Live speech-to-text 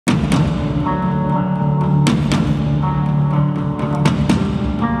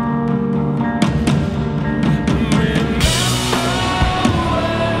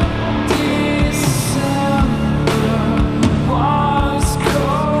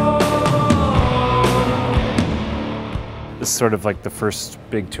sort of like the first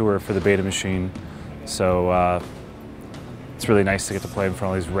big tour for the Beta Machine. So it's really nice to get to play in front of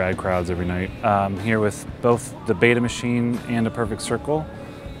all these rad crowds every night. Here with both the Beta Machine and A Perfect Circle,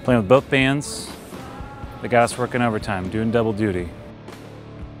 playing with both bands. They got us working overtime, doing double duty.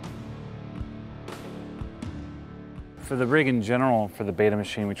 For the rig in general, for the Beta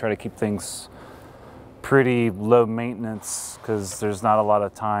Machine, we try to keep things pretty low maintenance because there's not a lot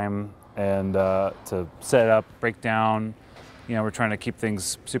of time and to set up, break down. You know, we're trying to keep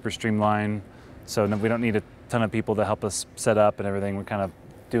things super streamlined, so we don't need a ton of people to help us set up and everything. We're kind of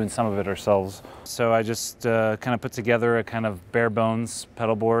doing some of it ourselves. So I just kind of put together a kind of bare bones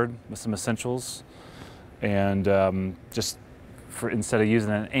pedal board with some essentials, and just instead of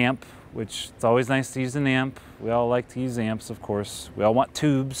using an amp, which it's always nice to use an amp. We all like to use amps, of course. We all want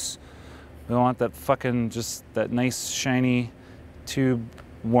tubes. We don't want that fucking, just that nice shiny tube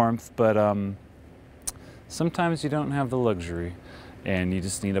warmth, but sometimes you don't have the luxury and you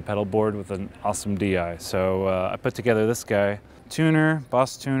just need a pedal board with an awesome DI. So I put together this guy, tuner,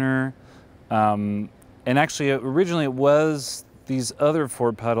 Boss tuner, and actually originally it was these other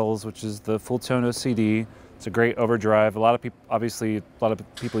Ford pedals, which is the full tone OCD. It's a great overdrive. A lot of people, obviously, a lot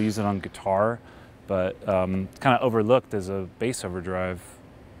of people use it on guitar, but kind of overlooked as a bass overdrive.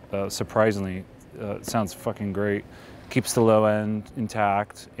 Surprisingly, it sounds fucking great. Keeps the low end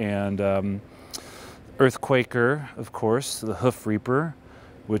intact. And EarthQuaker, of course, the Hoof Reaper,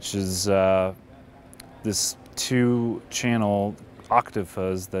 which is this 2-channel octave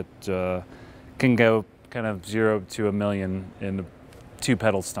fuzz that can go kind of 0 to 1,000,000 in 2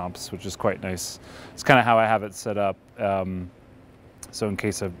 pedal stomps, which is quite nice. It's kind of how I have it set up. So in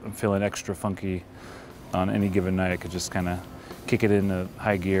case I'm feeling extra funky on any given night, I could just kind of kick it into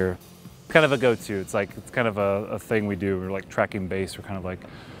high gear. Kind of a go-to. It's kind of a thing we do. We're like tracking bass. We're kind of like,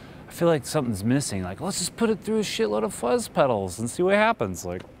 I feel like something's missing. Like, let's just put it through a shitload of fuzz pedals and see what happens.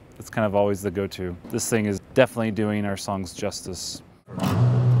 Like, it's kind of always the go-to. This thing is definitely doing our songs justice.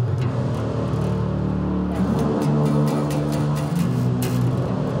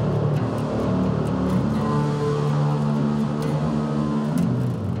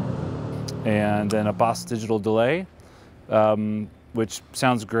 And then a Boss digital delay, which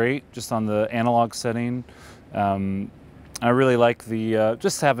sounds great just on the analog setting. I really like the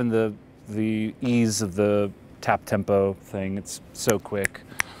just having the ease of the tap tempo thing. It's so quick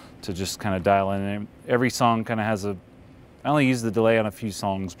to just kind of dial in. And every song kind of has I only use the delay on a few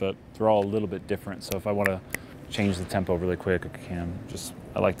songs, but they're all a little bit different. So if I want to change the tempo really quick, I can.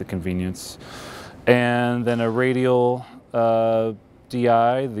 I like the convenience. And then a radial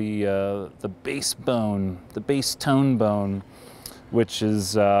DI, the bass bone, the bass tone bone, which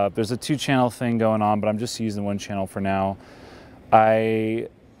is, there's a 2-channel thing going on, but I'm just using 1 channel for now. I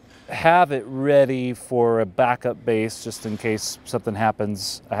have it ready for a backup bass just in case something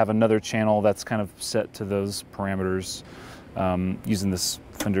happens. I have another channel that's kind of set to those parameters, using this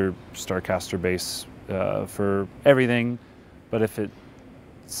Fender Starcaster bass for everything, but if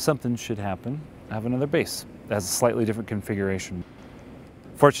something should happen, I have another bass that has a slightly different configuration.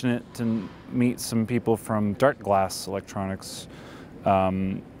 Fortunate to meet some people from Dark Glass Electronics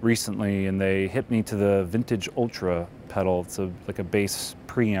recently, and they hit me to the Vintage Ultra pedal. It's like a bass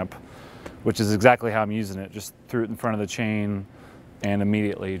preamp, which is exactly how I'm using it. Just threw it in front of the chain, and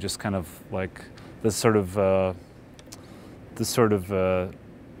immediately just kind of like this sort of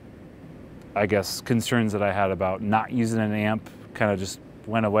I guess concerns that I had about not using an amp kind of just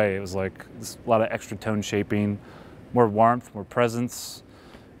went away. It was like a lot of extra tone shaping, more warmth, more presence.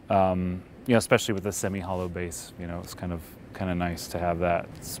 You know, especially with the semi-hollow bass, you know, it's kind of nice to have that.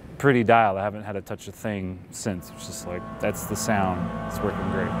 It's pretty dialed. I haven't had to touch a thing since. It's just like, that's the sound. It's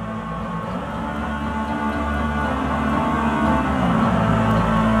working great.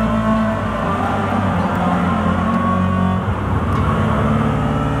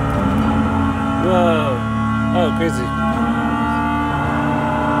 Whoa! Oh, crazy.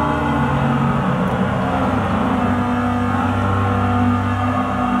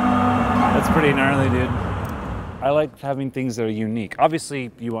 That's pretty gnarly, dude. I like having things that are unique.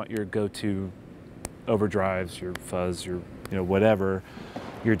 Obviously, you want your go-to overdrives, your fuzz, your whatever,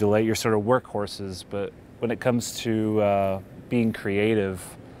 your delay, your sort of workhorses. But when it comes to being creative,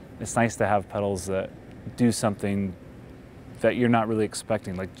 it's nice to have pedals that do something that you're not really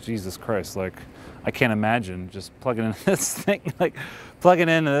expecting. Like, Jesus Christ, like, I can't imagine just plugging into this thing, like plugging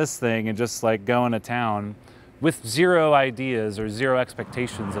into this thing and just like going to town with 0 ideas or 0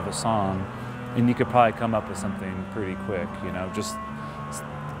 expectations of a song, and you could probably come up with something pretty quick, you know, just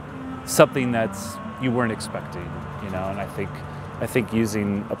something that's you weren't expecting, you know. And I think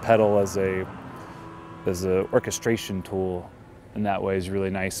using a pedal as a a orchestration tool in that way is really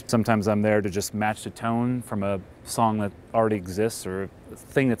nice. Sometimes I'm there to just match the tone from a song that already exists or a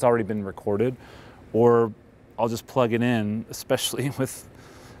thing that's already been recorded, or I'll just plug it in, especially with,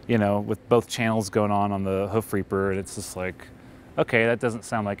 you know, with both channels going on the Hoof Reaper, and it's just like, okay, that doesn't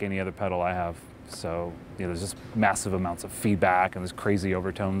sound like any other pedal I have. So, you know, there's just massive amounts of feedback and there's crazy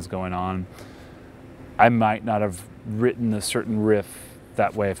overtones going on. I might not have written a certain riff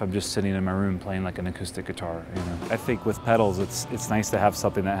that way if I'm just sitting in my room playing like an acoustic guitar, you know. I think with pedals, it's nice to have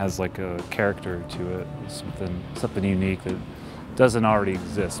something that has like a character to it, something unique that doesn't already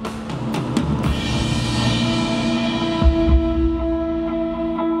exist.